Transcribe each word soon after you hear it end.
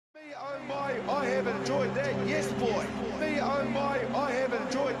oh my, I have enjoyed that, yes boy. Me oh my, I have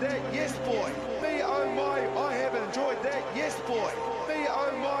enjoyed that, yes boy. Me oh my, I have enjoyed that, yes boy. Me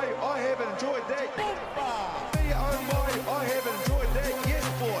oh my, I have enjoyed that. Me oh my, I have enjoyed that, yes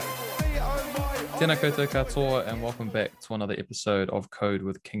boy. Me oh my. Tēnā koutou katoa, and welcome back to another episode of Code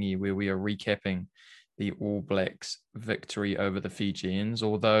with Kingy, where we are recapping the All Blacks' victory over the Fijians.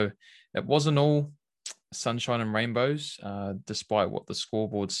 Although it wasn't all sunshine and rainbows, despite what the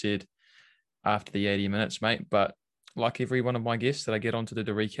scoreboard said after the 80 minutes, mate. But like every one of my guests that I get on to do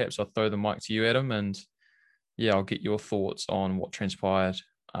the recaps, I'll throw the mic to you, Adam, and yeah, I'll get your thoughts on what transpired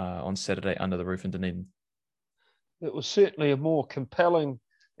on Saturday under the roof in Dunedin. It was certainly a more compelling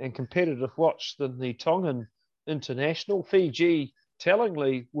and competitive watch than the Tongan International. Fiji,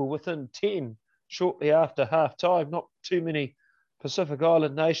 tellingly, were within 10 shortly after half-time. Not too many Pacific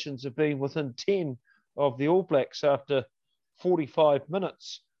Island nations have been within 10 of the All Blacks after 45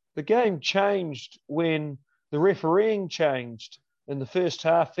 minutes. The game changed when the refereeing changed. In the first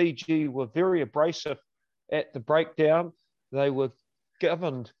half, Fiji were very abrasive at the breakdown. They were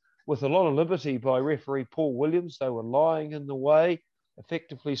governed with a lot of liberty by referee Paul Williams. They were lying in the way,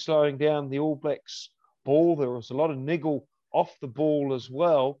 effectively slowing down the All Blacks' ball. There was a lot of niggle off the ball as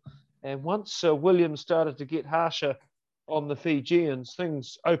well. And once Williams started to get harsher on the Fijians,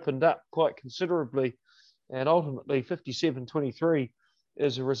 things opened up quite considerably. And ultimately, 57-23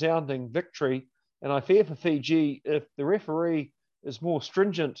 is a resounding victory. And I fear for Fiji, if the referee is more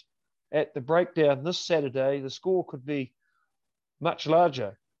stringent at the breakdown this Saturday, the score could be much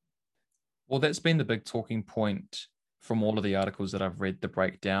larger. Well, that's been the big talking point from all of the articles that I've read, the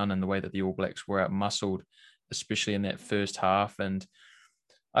breakdown and the way that the All Blacks were outmuscled, especially in that first half. And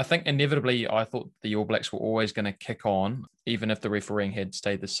I think inevitably, I thought the All Blacks were always going to kick on, even if the refereeing had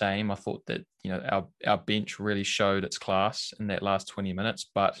stayed the same. I thought that, you know, our bench really showed its class in that last 20 minutes.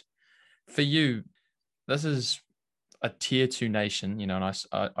 But for you, this is a tier 2 nation, you know,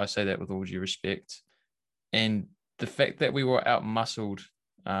 and I say that with all due respect. And the fact that we were outmuscled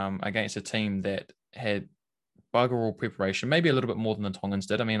against a team that had bugger all preparation, maybe a little bit more than the Tongans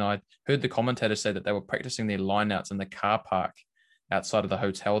did. I mean, I heard the commentators say that they were practicing their lineouts in the car park outside of the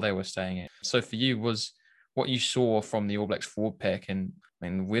hotel they were staying at. So for you, was what you saw from the All Blacks forward pack, and I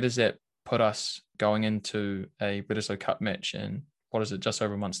mean, where does that put us going into a Bledisloe Cup match in, what is it, just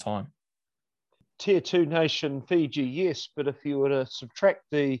over a month's time? Tier 2 nation Fiji, yes, but if you were to subtract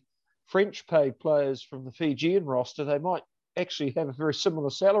the French paid players from the Fijian roster, they might actually have a very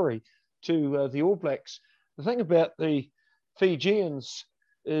similar salary to the All Blacks. The thing about the Fijians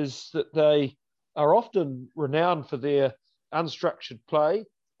is that they are often renowned for their unstructured play.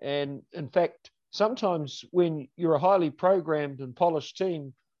 And in fact, sometimes when you're a highly programmed and polished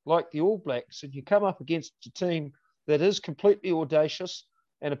team like the All Blacks and you come up against a team that is completely audacious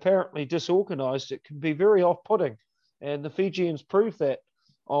and apparently disorganized, it can be very off-putting. And the Fijians proved that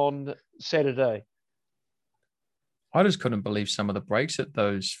on Saturday. I just couldn't believe some of the breaks that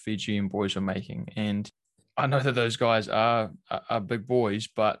those Fijian boys were making. And I know that those guys are big boys,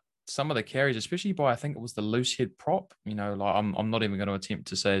 but some of the carries, especially by, I think it was the loose head prop, you know, like I'm not even going to attempt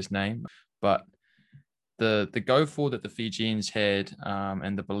to say his name, but the go forward that the Fijians had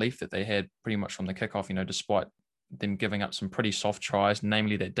and the belief that they had pretty much from the kickoff, you know, despite them giving up some pretty soft tries,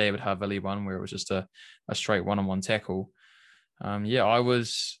 namely that David Havili one where it was just a straight one-on-one tackle. I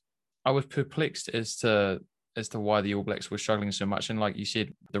was perplexed as to why the All Blacks were struggling so much. And like you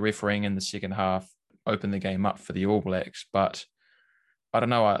said, the refereeing in the second half opened the game up for the All Blacks. But I don't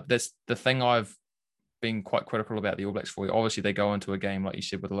know. That's the thing I've been quite critical about the All Blacks for. Obviously, they go into a game, like you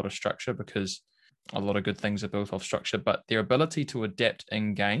said, with a lot of structure because a lot of good things are built off structure. But their ability to adapt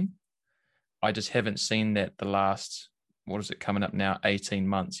in game, I just haven't seen that the last, what is it, coming up now, 18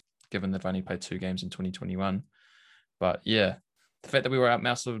 months, given they've only played 2 games in 2021. But yeah, the fact that we were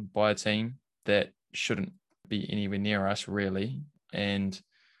outmuscled by a team that shouldn't be anywhere near us, really, and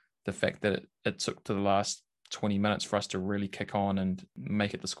the fact that it took to the last 20 minutes for us to really kick on and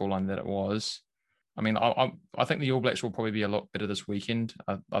make it the scoreline that it was. I mean, I think the All Blacks will probably be a lot better this weekend.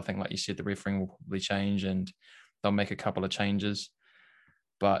 I think, like you said, the refereeing will probably change and they'll make a couple of changes.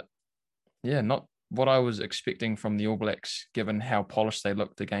 But yeah, not what I was expecting from the All Blacks, given how polished they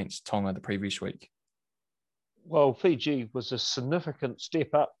looked against Tonga the previous week. Well, Fiji was a significant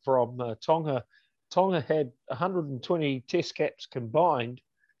step up from Tonga. Tonga had 120 test caps combined.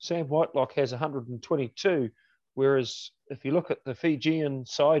 Sam Whitelock has 122, whereas if you look at the Fijian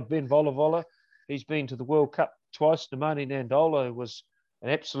side, Ben Volavola, he's been to the World Cup twice. Nemani Nandolo was an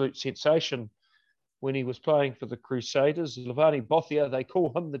absolute sensation when he was playing for the Crusaders. Levani Bothia, they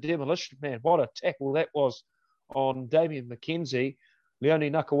call him the Demolition Man. What a tackle that was on Damien McKenzie.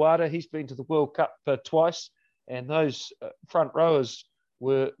 Leone Nakawada, he's been to the World Cup twice, and those front rowers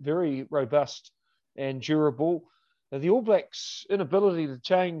were very robust and durable. The All Blacks' inability to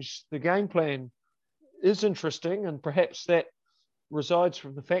change the game plan is interesting, and perhaps that resides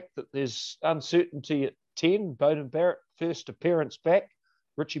from the fact that there's uncertainty at 10. Beauden Barrett, first appearance back.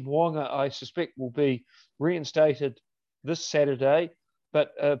 Richie Mo'unga, I suspect, will be reinstated this Saturday.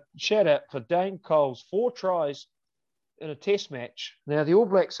 But a shout out for Dane Coles, 4 tries in a test match. Now, the All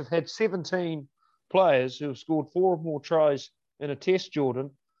Blacks have had 17 players who have scored 4 or more tries in a test,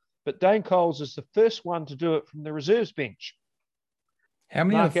 Jordan, but Dane Coles is the first one to do it from the reserves bench. How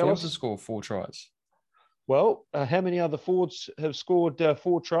many other forwards have scored 4 tries? Well, how many other forwards have scored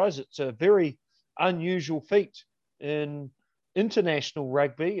 4 tries? It's a very unusual feat in international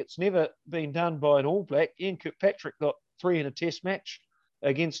rugby. It's never been done by an All Black. Ian Kirkpatrick got 3 in a test match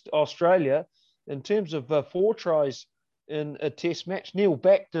against Australia. In terms of 4 tries in a test match, Neil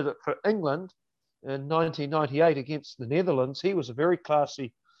Back did it for England in 1998 against the Netherlands. He was a very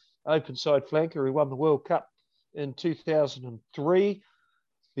classy open side flanker who won the World Cup in 2003.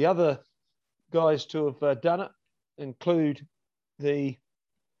 The other guys to have done it include the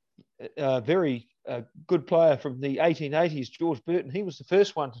very good player from the 1880s, George Burton. He was the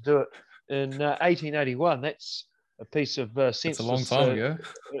first one to do it in 1881. That's a piece of sense. That's a long time ago.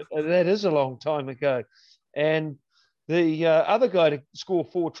 That is a long time ago. And the other guy to score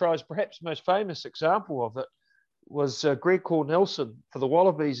 4 tries, perhaps the most famous example of it, was Greg Cornelsen for the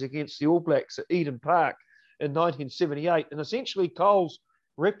Wallabies against the All Blacks at Eden Park in 1978. And essentially, Coles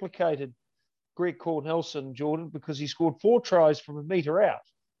replicated Greg Cornelsen, Jordan, because he scored 4 tries from a metre out.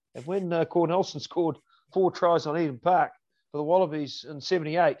 And when Cornelsen scored 4 tries on Eden Park for the Wallabies in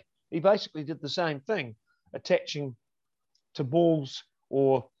 78, he basically did the same thing, attaching to balls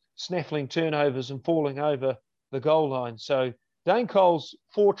or snaffling turnovers and falling over the goal line. So Dane Coles,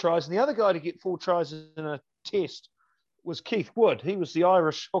 4 tries. And the other guy to get 4 tries in a test was Keith Wood. He was the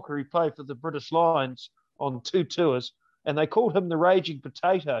Irish hooker who played for the British Lions on 2 tours, and they called him the Raging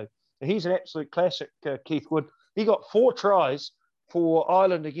Potato. He's an absolute classic, Keith Wood. He got 4 tries for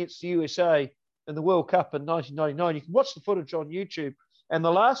Ireland against the USA in the World Cup in 1999. You can watch the footage on YouTube. And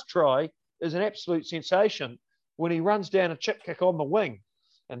the last try is an absolute sensation when he runs down a chip kick on the wing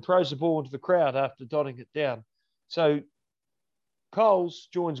and throws the ball into the crowd after dotting it down. So Coles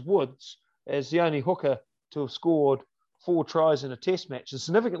joins Woods as the only hooker to have scored 4 tries in a test match. And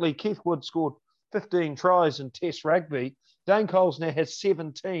significantly, Keith Wood scored 15 tries in test rugby. Dane Coles now has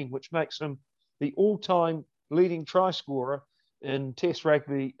 17, which makes him the all-time leading try scorer in test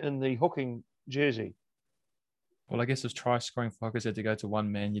rugby in the hooking jersey. Well, I guess if try scoring focus had to go to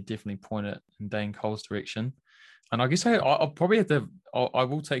one man, you'd definitely point it in Dane Coles' direction. And I guess I'll probably have to, I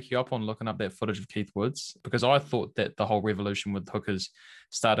will take you up on looking up that footage of Keith Woods, because I thought that the whole revolution with hookers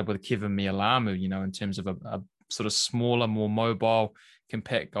started with Kevin Mialamu, you know, in terms of a sort of smaller, more mobile,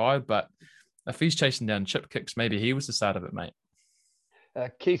 compact guy. But if he's chasing down chip kicks, maybe he was the start of it, mate.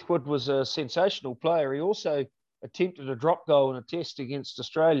 Keith Wood was a sensational player. He also attempted a drop goal in a test against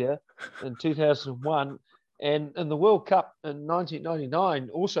Australia in 2001. And in the World Cup in 1999,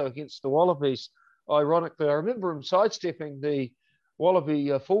 also against the Wallabies, ironically, I remember him sidestepping the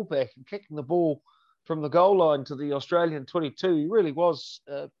Wallaby fullback and kicking the ball from the goal line to the Australian 22. He really was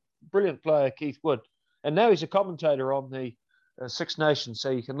a brilliant player, Keith Wood. And now he's a commentator on the Six Nations, so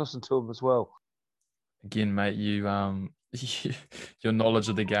you can listen to him as well. Again, mate, you your knowledge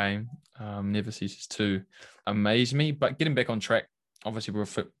of the game never ceases to amaze me. But getting back on track, obviously we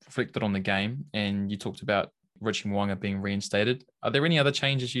reflected on the game, and you talked about Richie Mo'unga being reinstated. Are there any other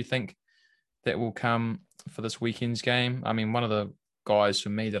changes you think that will come for this weekend's game? I mean, one of the guys for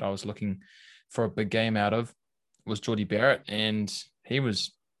me that I was looking for a big game out of was Jordie Barrett, and he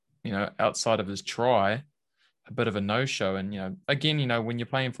was, you know, outside of his try, a bit of a no-show. And, you know, again, you know, when you're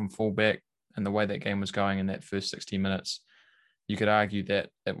playing from fullback and the way that game was going in that first 60 minutes, you could argue that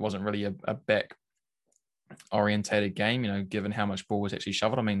it wasn't really a back-orientated game, you know, given how much ball was actually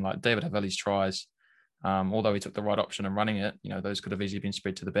shoveled. I mean, like David Havili's tries, although he took the right option in running it, you know, those could have easily been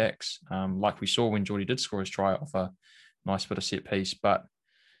spread to the backs, like we saw when Jordie did score his try off a nice bit of set piece. But,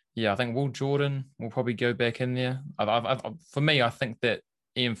 yeah, I think Will Jordan will probably go back in there. For me, I think that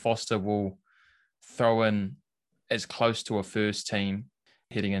Ian Foster will throw in as close to a first team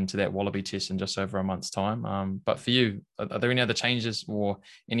heading into that Wallaby test in just over a month's time. But for you, are there any other changes or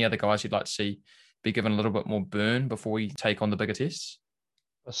any other guys you'd like to see be given a little bit more burn before we take on the bigger tests?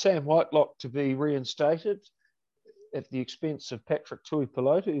 Sam Whitelock to be reinstated at the expense of Patrick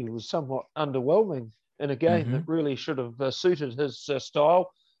Tuipulotu, who was somewhat underwhelming in a game that really should have suited his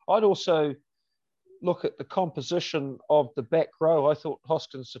style. I'd also look at the composition of the back row, I thought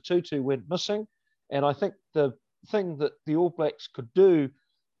Hoskins Sotutu went missing. And I think the thing that the All Blacks could do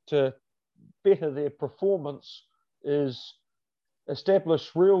to better their performance is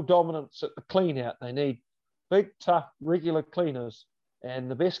establish real dominance at the clean out. They need big, tough, regular cleaners. And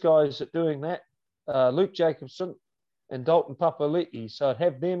the best guys at doing that are Luke Jacobson and Dalton Papali'i. So I'd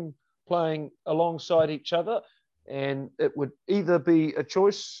have them playing alongside each other. And it would either be a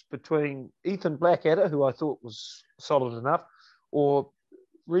choice between Ethan Blackadder, who I thought was solid enough, or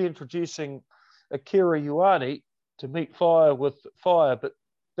reintroducing Akira Ioane to meet fire with fire. But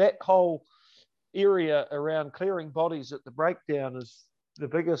that whole area around clearing bodies at the breakdown is the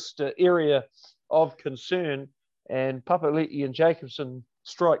biggest area of concern. And Papali'i and Jacobson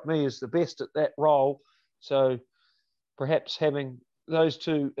strike me as the best at that role. So perhaps having those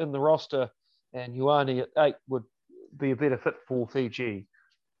two in the roster and Ioane at 8 would be a better fit for Fiji.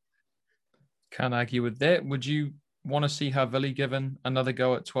 Can't argue with that. Would you want to see Havili given another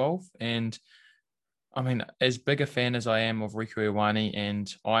go at 12? And I mean, as big a fan as I am of Rieko Ioane,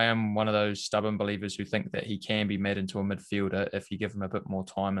 and I am one of those stubborn believers who think that he can be made into a midfielder if you give him a bit more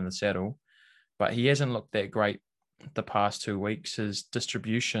time in the saddle, but he hasn't looked that great the past 2 weeks. His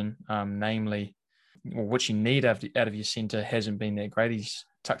distribution, namely, which you need out of your centre, hasn't been that great. He's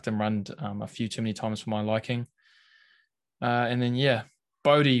tucked and run a few too many times for my liking. And then,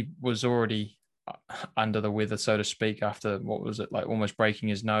 Bodie was already under the weather, so to speak, after, what was it, like almost breaking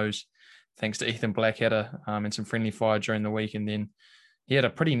his nose, thanks to Ethan Blackadder and some friendly fire during the week. And then he had a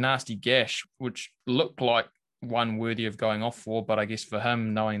pretty nasty gash, which looked like one worthy of going off for. But I guess for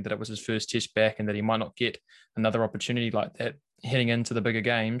him, knowing that it was his first test back and that he might not get another opportunity like that heading into the bigger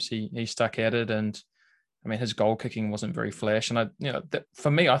games, he stuck at it. And I mean, his goal kicking wasn't very flash. And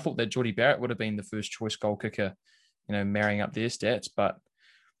for me, I thought that Jordie Barrett would have been the first choice goal kicker, marrying up their stats. But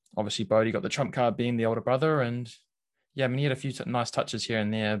obviously Bodie got the trump card being the older brother. And he had a few nice touches here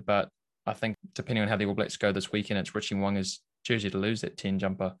and there, but I think depending on how the All Blacks go this weekend, it's Richie Mo'unga's jersey to lose that 10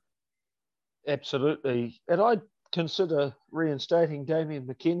 jumper. Absolutely. And I'd consider reinstating Damian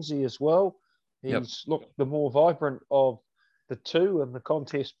McKenzie as well. He's looked the more vibrant of the two in the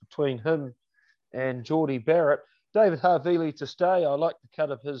contest between him and Jordie Barrett. David Havili to stay. I like the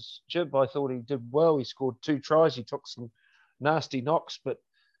cut of his jib. I thought he did well. He scored 2 tries. He took some nasty knocks, but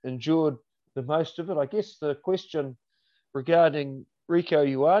endured the most of it. I guess the question regarding Rieko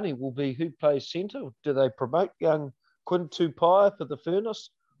Ioane will be who plays centre. Do they promote young Quinn Tupaia for the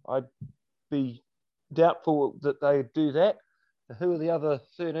Furnace? I'd be doubtful that they do that. Who are the other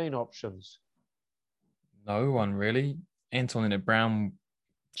 13 options? No one really. Anton Lienert-Brown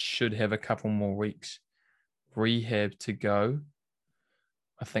should have a couple more weeks rehab to go.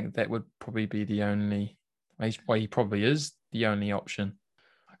 I think that would probably be the only. Well, he probably is the only option.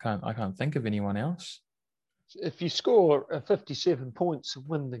 I can't think of anyone else. If you score 57 points and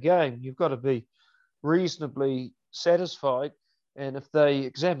win the game, you've got to be reasonably satisfied. And if they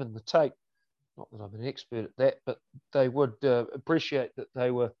examine the tape, not that I'm an expert at that, but they would appreciate that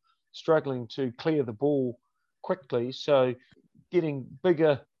they were struggling to clear the ball quickly. So getting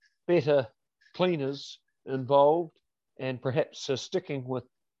bigger, better cleaners involved and perhaps sticking with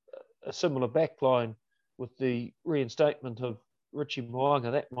a similar backline with the reinstatement of Richie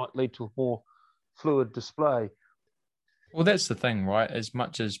Mo'unga, that might lead to a more fluid display. Well, that's the thing, right? As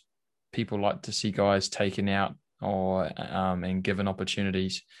much as people like to see guys taken out or and given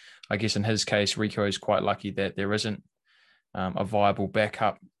opportunities, I guess in his case, Rieko is quite lucky that there isn't a viable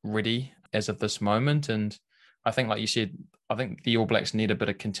backup ready as of this moment. And I think, like you said, I think the All Blacks need a bit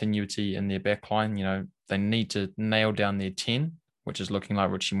of continuity in their backline. They need to nail down their 10, which is looking like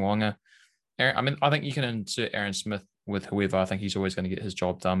Richie Mo'unga. I think you can insert Aaron Smith with whoever. I think he's always going to get his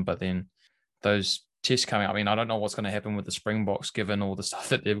job done. But then those tests coming up, I don't know what's going to happen with the Springboks given all the stuff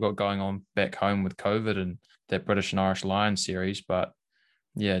that they've got going on back home with COVID and that British and Irish Lions series. But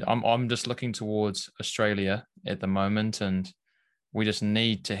yeah, I'm just looking towards Australia at the moment, and we just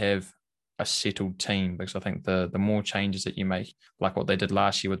need to have a settled team, because I think the more changes that you make, like what they did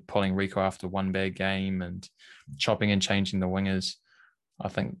last year with pulling Rieko after one bad game and chopping and changing the wingers, I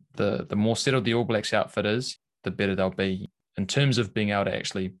think the more settled the All Blacks outfit is, the better they'll be in terms of being able to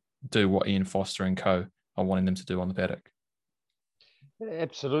actually do what Ian Foster and co are wanting them to do on the paddock.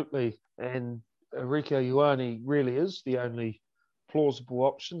 Absolutely. And Rieko Ioane really is the only plausible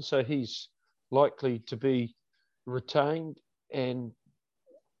option. So he's likely to be retained. And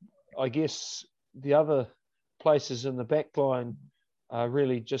I guess the other places in the back line are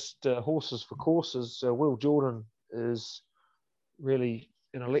really just horses for courses. Will Jordan is really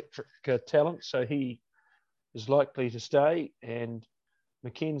an electric talent, so he is likely to stay. And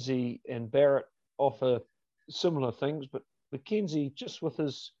McKenzie and Barrett offer similar things, but Mackenzie, just with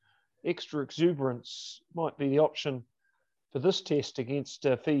his extra exuberance, might be the option for this test against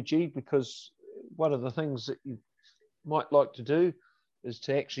Fiji, because one of the things that you might like to do is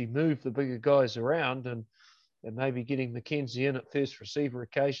to actually move the bigger guys around, and maybe getting Mackenzie in at first receiver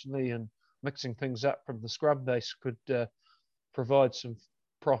occasionally and mixing things up from the scrum base could provide some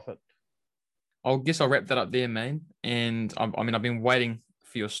profit. I guess I'll wrap that up there, man. And I've been waiting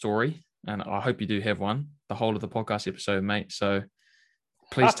for your story, and I hope you do have one the whole of the podcast episode, mate. So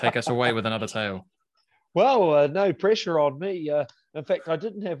please take us away with another tale. Well, no pressure on me. In fact, I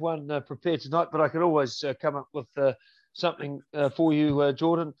didn't have one prepared tonight, but I could always come up with something for you,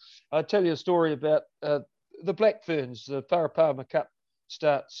 Jordan. I'll tell you a story about the Black Ferns. The Wharapama Cup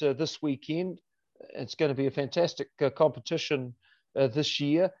starts this weekend. It's going to be a fantastic competition this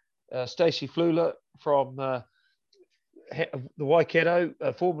year. Stacey Flula from the Waikato,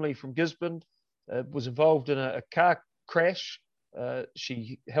 formerly from Gisborne, was involved in a car crash.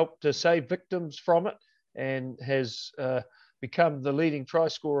 She helped to save victims from it and has become the leading try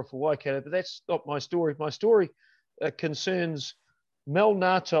scorer for Waikato. But that's not my story. My story concerns Mel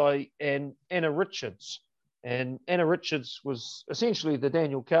Ngātai and Anna Richards. And Anna Richards was essentially the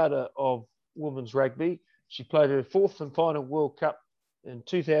Daniel Carter of women's rugby. She played her fourth and final World Cup in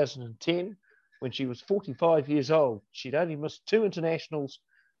 2010 when she was 45 years old. She'd only missed 2 internationals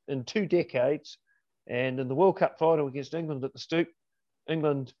in 2 decades. And in the World Cup final against England at the Stoop,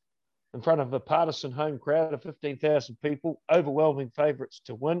 England, in front of a partisan home crowd of 15,000 people, overwhelming favourites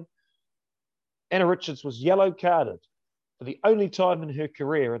to win, Anna Richards was yellow carded for the only time in her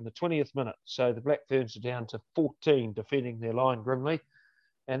career in the 20th minute. So the Black Ferns are down to 14, defending their line grimly.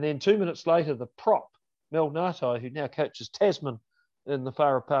 And then 2 minutes later, the prop, Mel Ngātai, who now coaches Tasman in the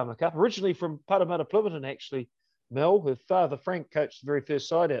Wharapama Cup, originally from Parramatta Pliverton, actually, Mel, her father Frank coached the very first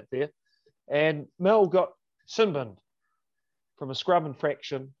side out there. And Mel got sin-binned from a scrum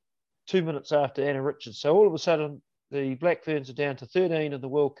infraction 2 minutes after Anna Richards. So all of a sudden, the Black Ferns are down to 13 in the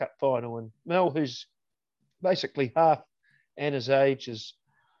World Cup final. And Mel, who's basically half Anna's age, is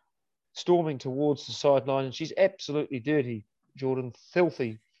storming towards the sideline. And she's absolutely dirty, Jordan,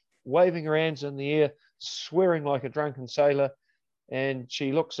 filthy, waving her hands in the air, swearing like a drunken sailor. And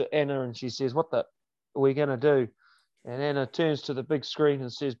she looks at Anna and she says, "What the are we going to do?" And Anna turns to the big screen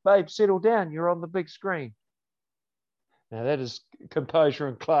and says, "Babe, settle down. You're on the big screen." Now, that is composure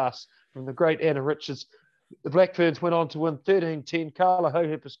and class from the great Anna Richards. The Black Ferns went on to win 13-10. Carla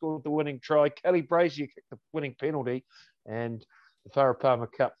Hohepa scored the winning try. Kelly Brazier kicked the winning penalty. And the Wharapama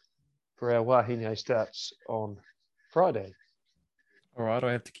Cup for our Wahine starts on Friday. All right,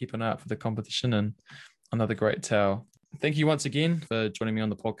 I have to keep an eye out for the competition, and another great tale. Thank you once again for joining me on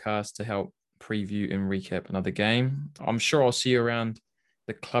the podcast to help preview and recap another game. I'm sure I'll see you around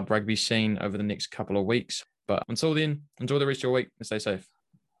the club rugby scene over the next couple of weeks. But until then, enjoy the rest of your week and stay safe.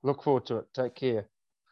 Look forward to it. Take care.